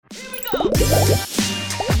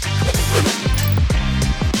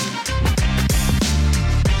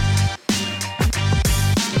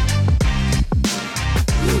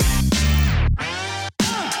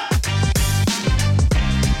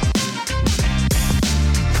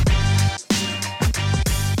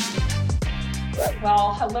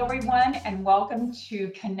hello everyone, and welcome to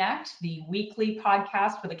Connect, the weekly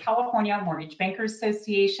podcast for the California Mortgage Bankers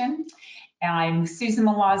Association. I'm Susan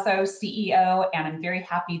Milazzo, CEO, and I'm very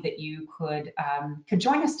happy that you could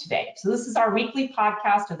join us today. So this is our weekly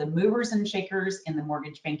podcast of the movers and shakers in the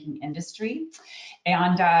mortgage banking industry.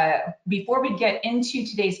 And before we get into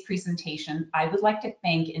today's presentation, I would like to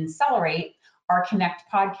thank Insellerate, our Connect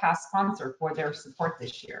podcast sponsor, for their support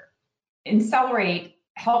this year. Insellerate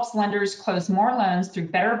helps lenders close more loans through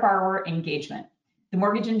better borrower engagement. The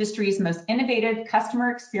mortgage industry's most innovative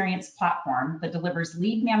customer experience platform that delivers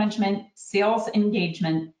lead management, sales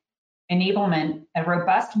engagement, enablement, a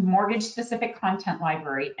robust mortgage-specific content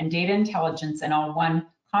library, and data intelligence in all one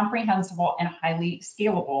comprehensible and highly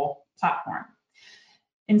scalable platform.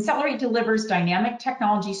 Insellerate delivers dynamic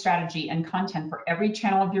technology strategy and content for every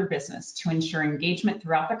channel of your business to ensure engagement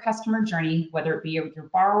throughout the customer journey, whether it be with your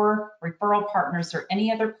borrower, referral partners, or any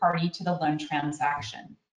other party to the loan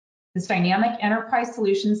transaction. This dynamic enterprise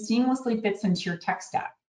solution seamlessly fits into your tech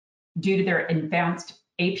stack due to their advanced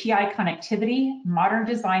API connectivity, modern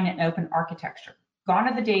design, and open architecture. Gone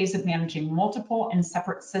are the days of managing multiple and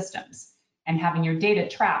separate systems and having your data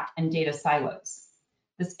trapped in data silos.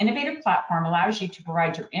 This innovative platform allows you to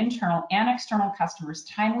provide your internal and external customers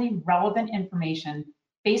timely, relevant information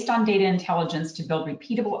based on data intelligence to build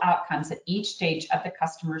repeatable outcomes at each stage of the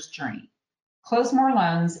customer's journey. Close more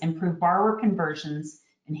loans, improve borrower conversions,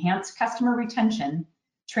 enhance customer retention,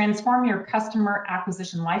 transform your customer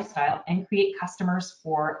acquisition lifestyle, and create customers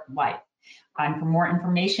for life. And for more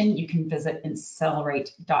information, you can visit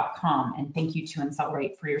Insellerate.com. And thank you to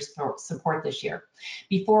Insellerate for your support this year.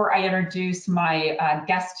 Before I introduce my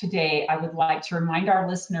guest today, I would like to remind our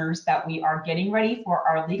listeners that we are getting ready for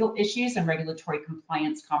our Legal Issues and Regulatory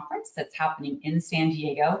Compliance Conference that's happening in San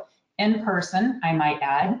Diego, in person, I might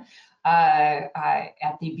add.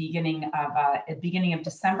 At the beginning of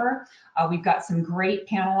December. We've got some great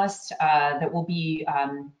panelists that will be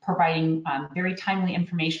providing very timely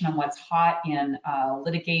information on what's hot in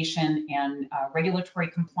litigation and regulatory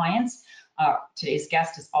compliance. Today's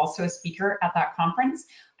guest is also a speaker at that conference.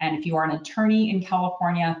 And if you are an attorney in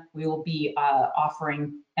California, we will be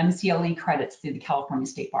offering MCLE credits through the California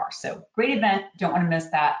State Bar. So great event, don't want to miss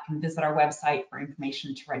that. You can visit our website for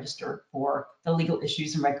information to register for the Legal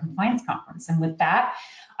Issues and Reg Compliance Conference. And with that,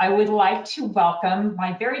 I would like to welcome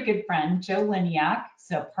my very good friend, Joe Liniak,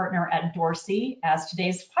 so partner at Dorsey, as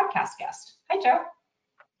today's podcast guest. Hi, Joe.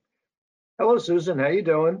 Hello, Susan, how you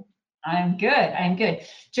doing? I'm good.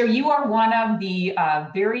 Joe, you are one of the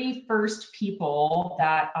very first people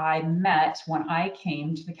that I met when I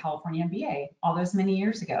came to the California MBA all those many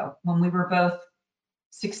years ago when we were both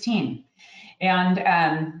 16. And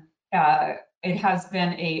it has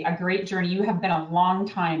been a great journey. You have been a long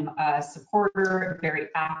time supporter, very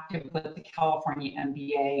active with the California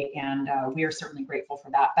MBA, and we are certainly grateful for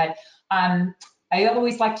that. But I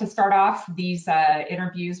always like to start off these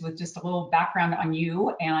interviews with just a little background on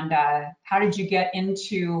you and how did you get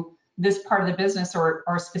into this part of the business or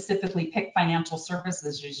specifically pick financial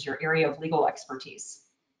services as your area of legal expertise?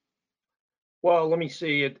 Well, let me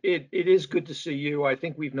see. It is good to see you. I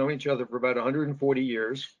think we've known each other for about 140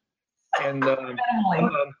 years. And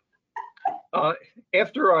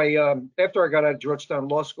after I got out of Georgetown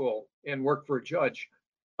Law School and worked for a judge,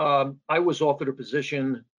 I was offered a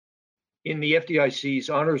position in the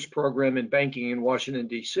FDIC's honors program in banking in Washington,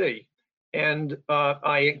 D.C. And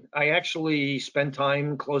I actually spent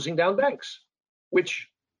time closing down banks, which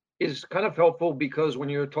is kind of helpful because when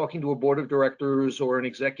you're talking to a board of directors or an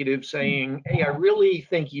executive saying, hey, I really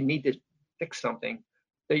think you need to fix something,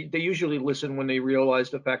 they usually listen when they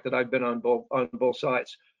realize the fact that I've been on both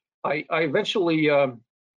sides. I eventually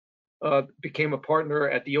became a partner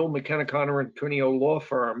at the old McKenna, Conner and Cuneo law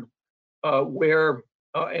firm, where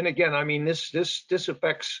and again, I mean, this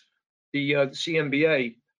affects the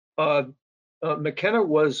CMBA. McKenna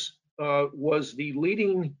was the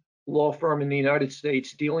leading law firm in the United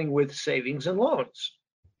States dealing with savings and loans.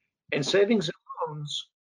 And savings and loans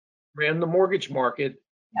ran the mortgage market.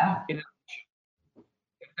 Yeah. At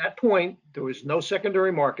that point, there was no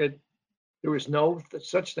secondary market. There was no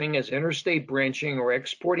such thing as interstate branching or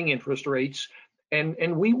exporting interest rates.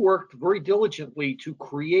 And we worked very diligently to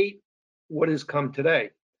create what has come today,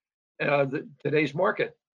 today's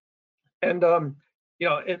market. And,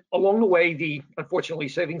 along the way, unfortunately,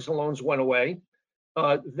 savings and loans went away.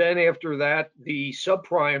 Then after that, the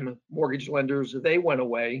subprime mortgage lenders, they went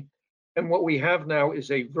away. And what we have now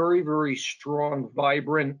is a very, very strong,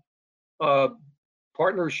 vibrant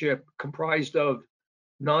partnership comprised of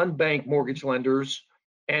non-bank mortgage lenders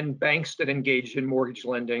and banks that engage in mortgage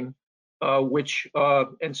lending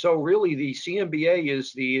and so really the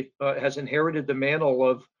CMBA has inherited the mantle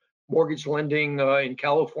of mortgage lending in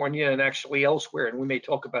California and actually elsewhere, and we may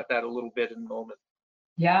talk about that a little bit in a moment.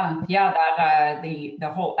 Yeah, that the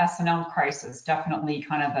whole S&L crisis definitely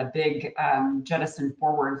kind of a big jettison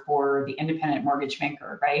forward for the independent mortgage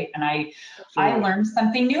banker, right? And I learned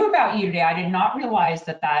something new about you today. I did not realize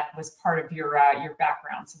that was part of your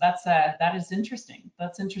background. So that is interesting.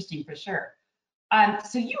 That's interesting for sure.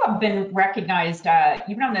 So you have been recognized,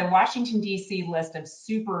 you've been on the Washington, D.C. list of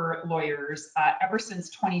super lawyers ever since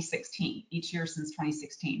 2016, each year since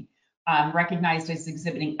 2016, recognized as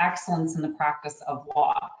exhibiting excellence in the practice of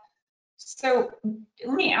law. So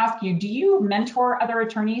let me ask you, do you mentor other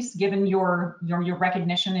attorneys given your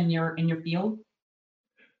recognition in your field?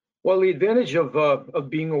 Well, the advantage of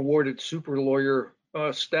being awarded super lawyer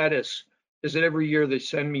status is that every year they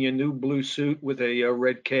send me a new blue suit with a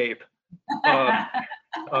red cape. And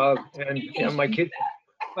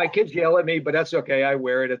my kids yell at me, but that's okay. I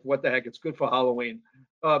wear it. What the heck? It's good for Halloween.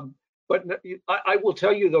 But I will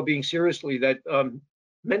tell you, though, being seriously, that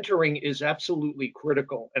mentoring is absolutely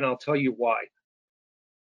critical, and I'll tell you why.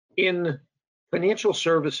 In financial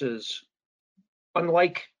services,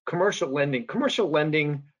 unlike commercial lending,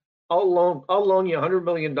 I'll loan you $100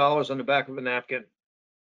 million on the back of a napkin.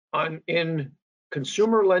 In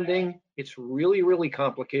consumer lending, it's really, really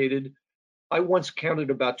complicated. I once counted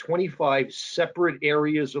about 25 separate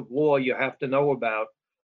areas of law you have to know about.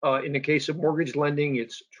 In the case of mortgage lending,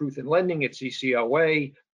 it's truth in lending, it's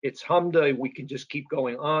ECOA, it's HMDA. We can just keep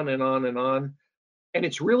going on and on and on. And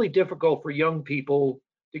it's really difficult for young people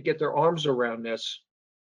to get their arms around this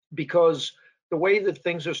because the way that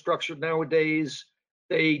things are structured nowadays,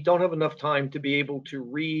 they don't have enough time to be able to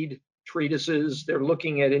read treatises. They're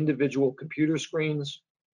looking at individual computer screens.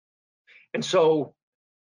 And so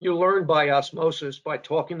you learn by osmosis, by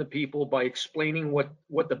talking to people, by explaining what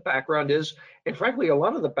the background is. And frankly, a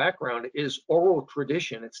lot of the background is oral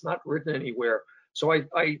tradition. It's not written anywhere. So I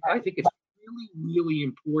think it's really, really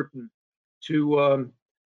important to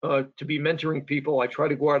be mentoring people. I try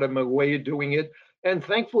to go out of my way of doing it. And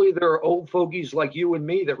thankfully, there are old fogies like you and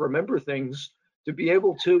me that remember things to be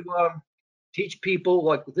able to teach people,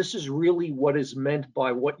 like, this is really what is meant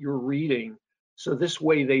by what you're reading. So this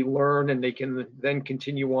way they learn and they can then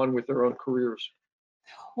continue on with their own careers.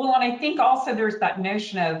 Well, and I think also there's that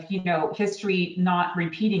notion of, history not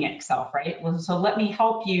repeating itself, right? Well, so let me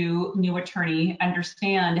help you, new attorney,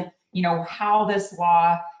 understand, how this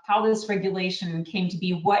law, how this regulation came to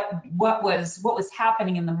be, what was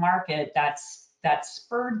happening in the market that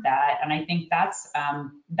spurred that. And I think that's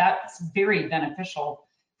very beneficial,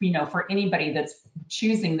 for anybody that's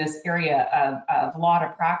choosing this area of law to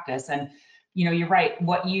practice. And you're right.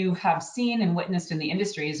 What you have seen and witnessed in the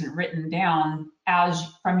industry isn't written down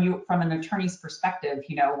from an attorney's perspective,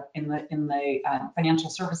 in the financial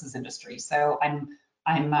services industry. So I'm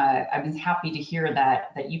happy to hear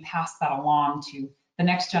that you pass that along to the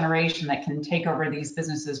next generation that can take over these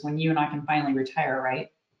businesses when you and I can finally retire, right?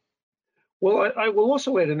 Well, I will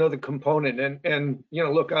also add another component, and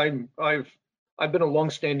look, I've been a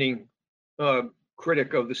longstanding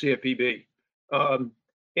critic of the CFPB.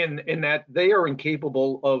 In that they are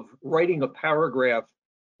incapable of writing a paragraph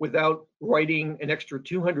without writing an extra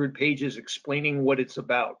 200 pages explaining what it's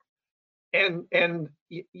about. And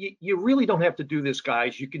you really don't have to do this,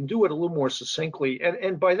 guys. You can do it a little more succinctly.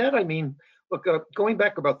 And by that, I mean, look, going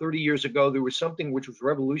back about 30 years ago, there was something which was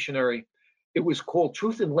revolutionary. It was called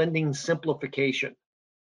Truth in Lending Simplification,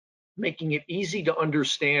 making it easy to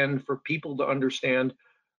understand for people to understand.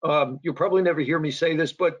 You'll probably never hear me say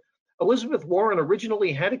this, but Elizabeth Warren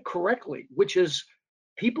originally had it correctly, which is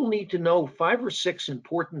people need to know 5 or 6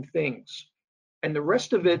 important things. And the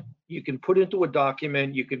rest of it, you can put into a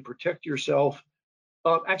document, you can protect yourself.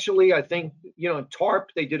 Actually, I think, TARP,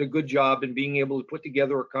 they did a good job in being able to put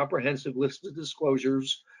together a comprehensive list of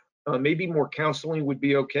disclosures. Maybe more counseling would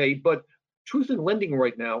be okay. But truth in lending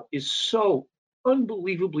right now is so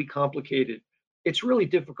unbelievably complicated. It's really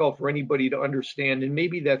difficult for anybody to understand. And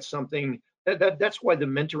maybe that's something that's why the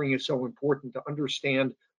mentoring is so important, to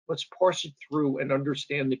understand. Let's parse it through and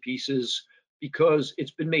understand the pieces, because it's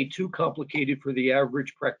been made too complicated for the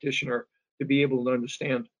average practitioner to be able to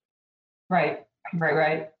understand. Right.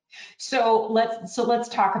 So let's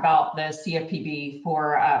talk about the CFPB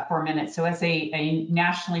for a minute. So as a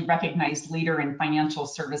nationally recognized leader in financial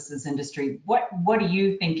services industry, what do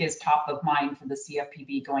you think is top of mind for the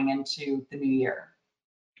CFPB going into the new year?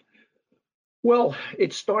 Well,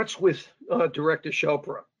 it starts with Director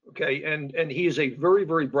Chopra, okay, and he is a very,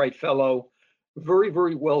 very bright fellow, very,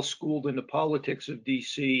 very well schooled in the politics of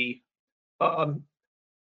DC.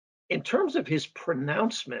 in terms of his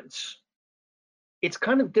pronouncements, it's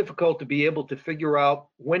kind of difficult to be able to figure out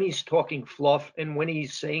when he's talking fluff and when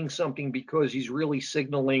he's saying something because he's really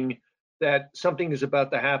signaling that something is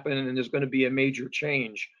about to happen and there's going to be a major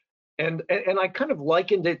change. And I kind of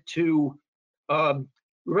likened it to,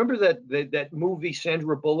 remember that movie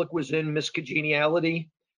Sandra Bullock was in, Miss Congeniality,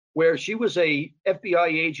 where she was a FBI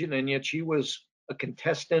agent and yet she was a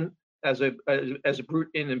contestant as a brute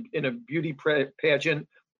in a beauty pageant,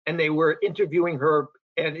 and they were interviewing her,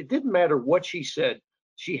 and it didn't matter what she said.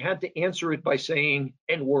 She had to answer it by saying,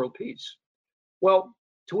 "and world peace." Well,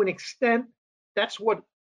 to an extent, that's what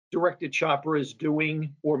Director Chopra is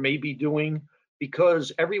doing or may be doing,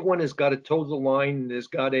 because everyone has got to toe the line. There's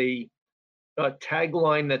got a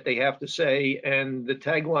tagline that they have to say, and the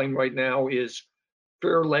tagline right now is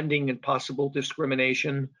fair lending and possible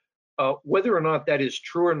discrimination. Whether or not that is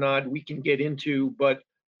true or not, we can get into, but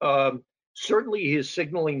certainly he is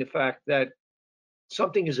signaling the fact that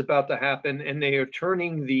something is about to happen and they are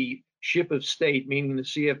turning the ship of state, meaning the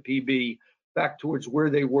CFPB, back towards where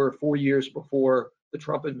they were 4 years before the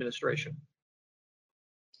Trump administration.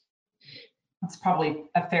 That's probably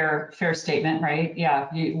a fair statement, right? Yeah,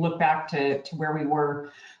 you look back to where we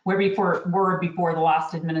were, before the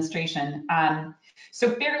last administration.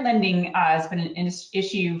 So fair lending has been an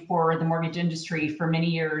issue for the mortgage industry for many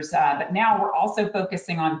years, but now we're also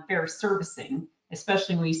focusing on fair servicing,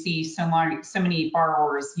 especially when we see so many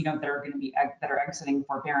borrowers, that are exiting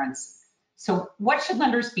forbearance. So what should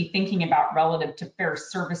lenders be thinking about relative to fair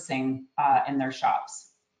servicing in their shops?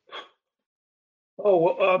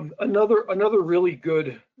 Oh, another really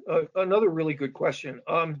good question.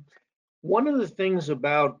 One of the things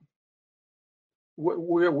about what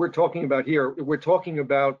we're talking about here, we're talking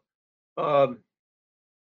about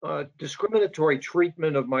discriminatory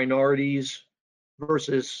treatment of minorities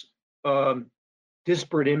versus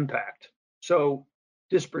disparate impact. So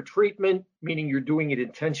disparate treatment, meaning you're doing it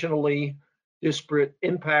intentionally. Disparate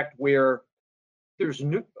impact, where there's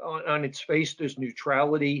on its face there's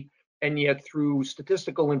neutrality, and yet through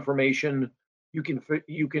statistical information you can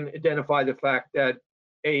identify the fact that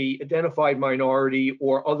a identified minority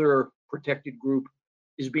or other protected group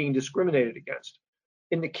is being discriminated against.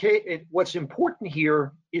 In the case, what's important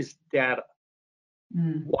here is data. Why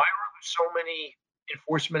are there so many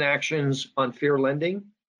enforcement actions on fair lending?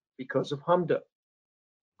 Because of HMDA.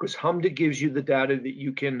 Because HMDA gives you the data that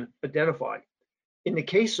you can identify. In the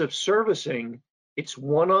case of servicing, it's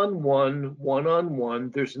one-on-one.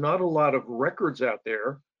 There's not a lot of records out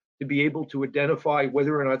there to be able to identify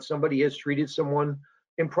whether or not somebody has treated someone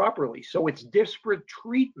improperly. So it's disparate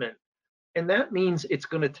treatment. And that means it's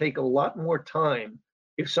going to take a lot more time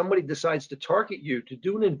if somebody decides to target you to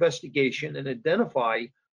do an investigation and identify,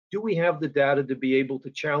 do we have the data to be able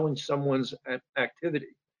to challenge someone's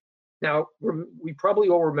activity? Now, we probably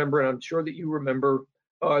all remember, and I'm sure that you remember,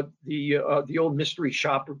 the old mystery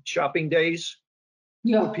shopping days.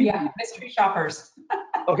 Yeah, mystery shoppers.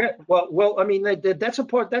 Okay, well, I mean that's a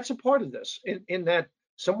part of this, in that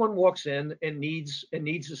someone walks in and needs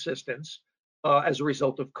assistance as a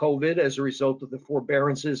result of COVID, as a result of the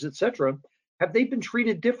forbearances, etc. Have they been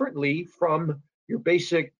treated differently from your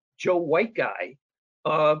basic Joe White guy?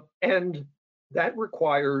 And that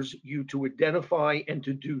requires you to identify and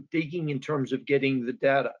to do digging in terms of getting the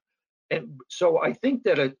data. And so I think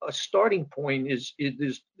that a starting point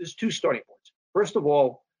there's two starting points. First of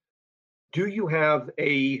all, do you have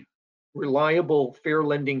a reliable fair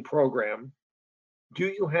lending program? Do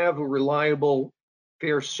you have a reliable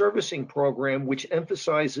fair servicing program which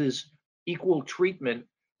emphasizes equal treatment,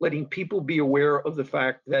 letting people be aware of the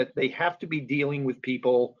fact that they have to be dealing with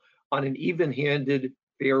people on an even-handed,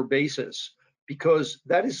 fair basis? Because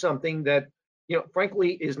that is something that,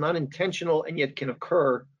 frankly, is not intentional and yet can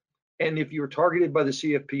occur. And if you're targeted by the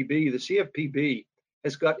CFPB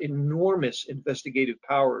has got enormous investigative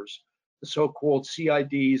powers, the so-called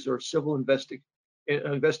CIDs, or civil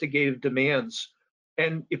investigative demands.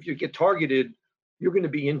 And if you get targeted, you're going to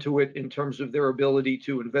be into it in terms of their ability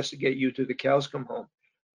to investigate you till the cows come home.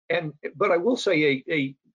 But I will say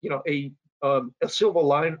a silver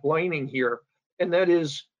lining here, and that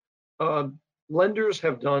is lenders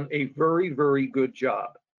have done a very, very good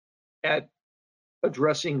job at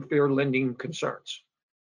addressing fair lending concerns.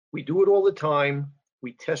 We do it all the time.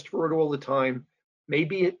 We test for it all the time.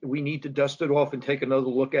 Maybe we need to dust it off and take another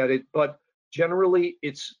look at it, but generally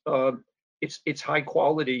it's high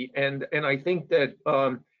quality. And I think that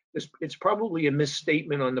it's probably a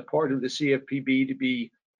misstatement on the part of the CFPB to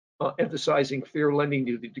be emphasizing fair lending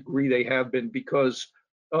to the degree they have been, because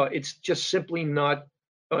it's just simply not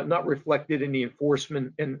reflected in the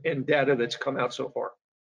enforcement and data that's come out so far.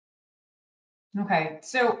 Okay,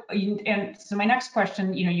 so so my next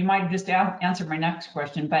question, you might have just answered my next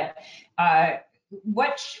question, but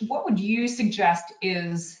what would you suggest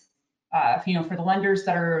is, for the lenders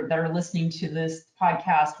that are listening to this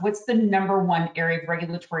podcast, what's the number one area of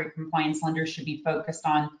regulatory compliance lenders should be focused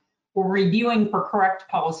on or reviewing for correct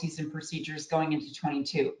policies and procedures going into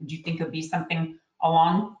 22? Do you think it would be something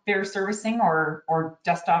along fair servicing or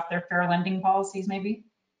dust off their fair lending policies maybe?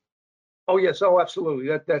 Oh yes, oh absolutely.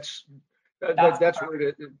 That's where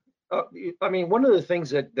it. I mean, one of the things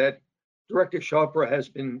that Director Chopra has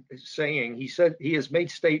been saying, he said he has made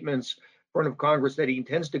statements in front of Congress that he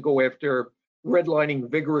intends to go after redlining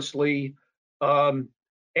vigorously, and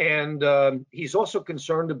he's also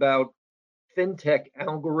concerned about fintech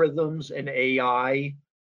algorithms and AI.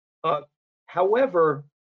 However,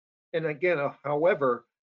 and again, however,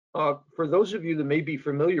 for those of you that may be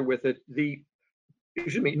familiar with it,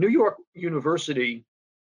 New York University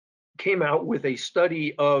came out with a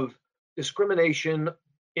study of discrimination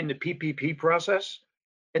in the PPP process,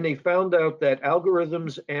 and they found out that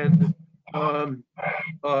algorithms and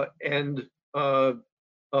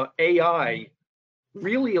AI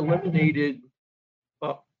really eliminated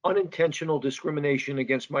unintentional discrimination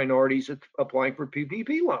against minorities applying for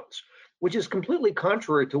PPP loans, which is completely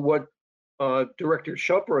contrary to what Director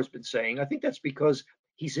Chopra has been saying. I think that's because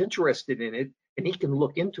he's interested in it and he can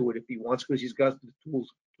look into it if he wants because he's got the tools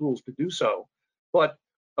to do so. But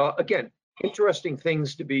again, interesting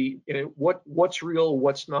things to be what's real,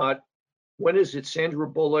 what's not. When is it Sandra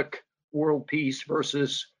Bullock world peace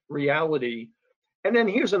versus reality? And then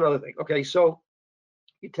here's another thing. Okay, so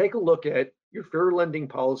you take a look at your fair lending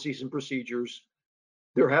policies and procedures.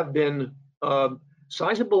 There have been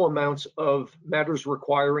sizable amounts of matters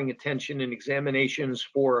requiring attention and examinations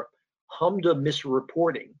for HMDA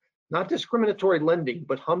misreporting, not discriminatory lending,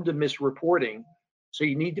 but HMDA misreporting. So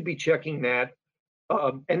you need to be checking that.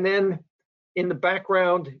 And then in the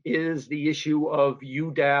background is the issue of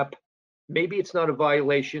UDAP. Maybe it's not a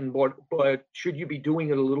violation, but should you be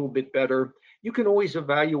doing it a little bit better? You can always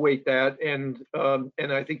evaluate that, and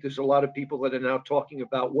I think there's a lot of people that are now talking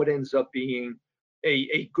about what ends up being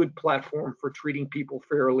a good platform for treating people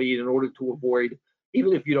fairly in order to avoid,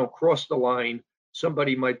 even if you don't cross the line,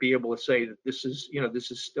 somebody might be able to say that this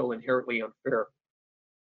is still inherently unfair.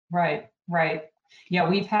 Right, right. Yeah,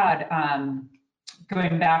 we've had,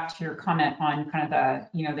 going back to your comment on kind of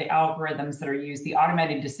the algorithms that are used, the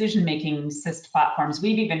automated decision-making SIST platforms.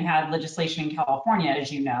 We've even had legislation in California,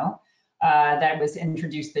 as you know, that was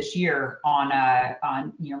introduced this year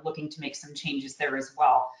on looking to make some changes there as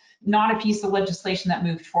well. Not a piece of legislation that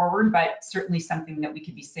moved forward, but certainly something that we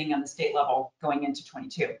could be seeing on the state level going into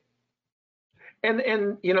 22. And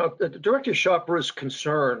the Director Chopra's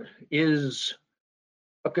concern is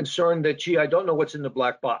a concern that, gee, I don't know what's in the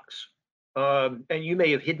black box. And you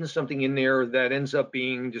may have hidden something in there that ends up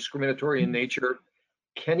being discriminatory in nature.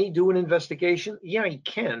 Can he do an investigation? Yeah, he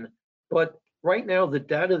can. But right now, the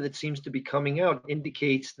data that seems to be coming out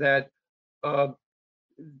indicates that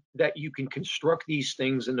that you can construct these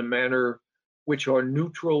things in a manner which are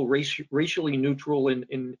neutral, racially neutral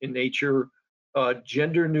in nature,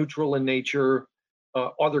 gender neutral in nature.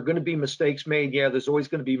 Are there going to be mistakes made? Yeah, there's always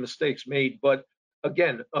going to be mistakes made. But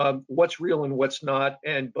again, what's real and what's not,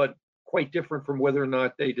 but quite different from whether or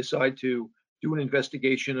not they decide to do an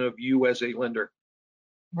investigation of you as a lender.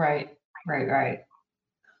 Right, right, right.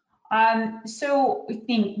 So I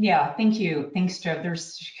think, yeah, thank you. Thanks, Joe.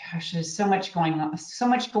 There's so much going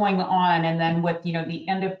on. And then with, the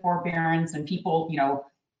end of forbearance and people,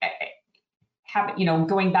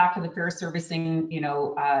 going back to the fair servicing,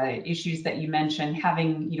 issues that you mentioned,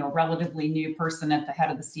 having, relatively new person at the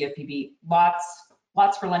head of the CFPB,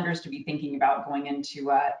 lots for lenders to be thinking about going into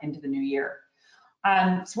the new year.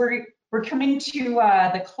 So we're coming to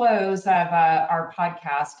the close of our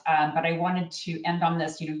podcast, but I wanted to end on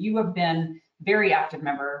this. You have been a very active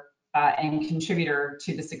member and contributor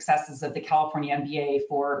to the successes of the California MBA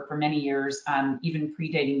for many years, even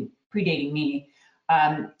predating me.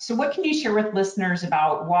 So what can you share with listeners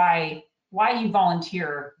about why you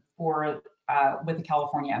volunteer with the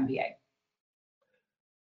California MBA?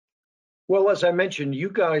 Well, as I mentioned, you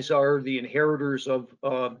guys are the inheritors of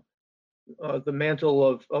the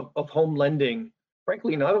mantle of home lending,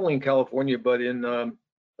 frankly, not only in California but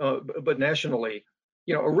nationally.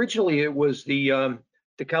 Originally it was the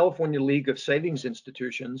California League of Savings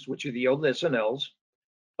Institutions, which are the old SNLs,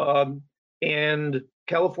 and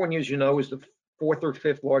California, as you know, is the fourth or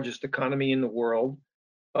fifth largest economy in the world.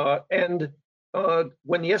 And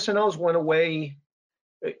when the SNLs went away,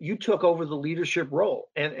 you took over the leadership role,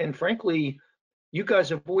 and frankly, you guys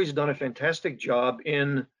have always done a fantastic job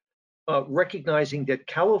in recognizing that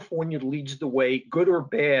California leads the way, good or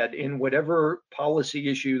bad, in whatever policy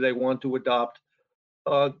issue they want to adopt.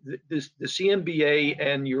 The CMBA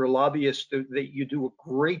and your lobbyists, that you do a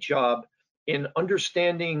great job in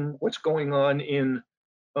understanding what's going on in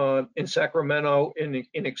Sacramento, in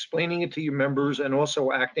explaining it to your members, and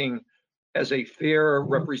also acting as a fair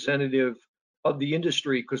representative of the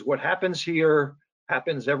industry. Because what happens here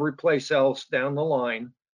happens every place else down the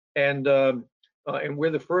line, and we're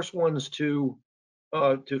the first ones to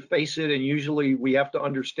face it. And usually we have to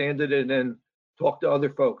understand it and then talk to other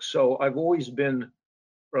folks. So I've always been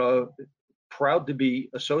proud to be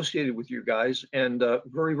associated with you guys, and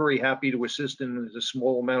very, very happy to assist in the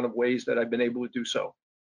small amount of ways that I've been able to do so.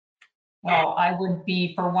 Well, I would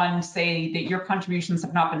be, for one, say that your contributions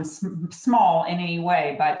have not been small in any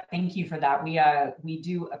way, but thank you for that. We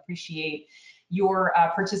do appreciate your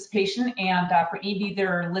participation, and for any of you that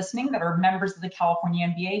are listening that are members of the California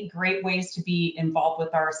MBA, great ways to be involved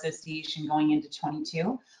with our association going into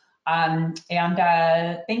 22.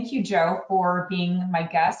 Thank you, Joe, for being my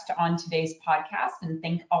guest on today's podcast, and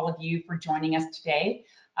thank all of you for joining us today.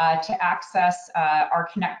 To access our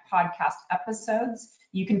Connect podcast episodes,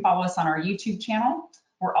 you can follow us on our YouTube channel.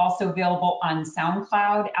 We're also available on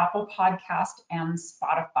SoundCloud, Apple Podcast, and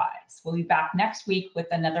Spotify. So we'll be back next week with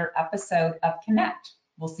another episode of Connect.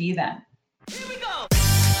 We'll see you then. Here we go.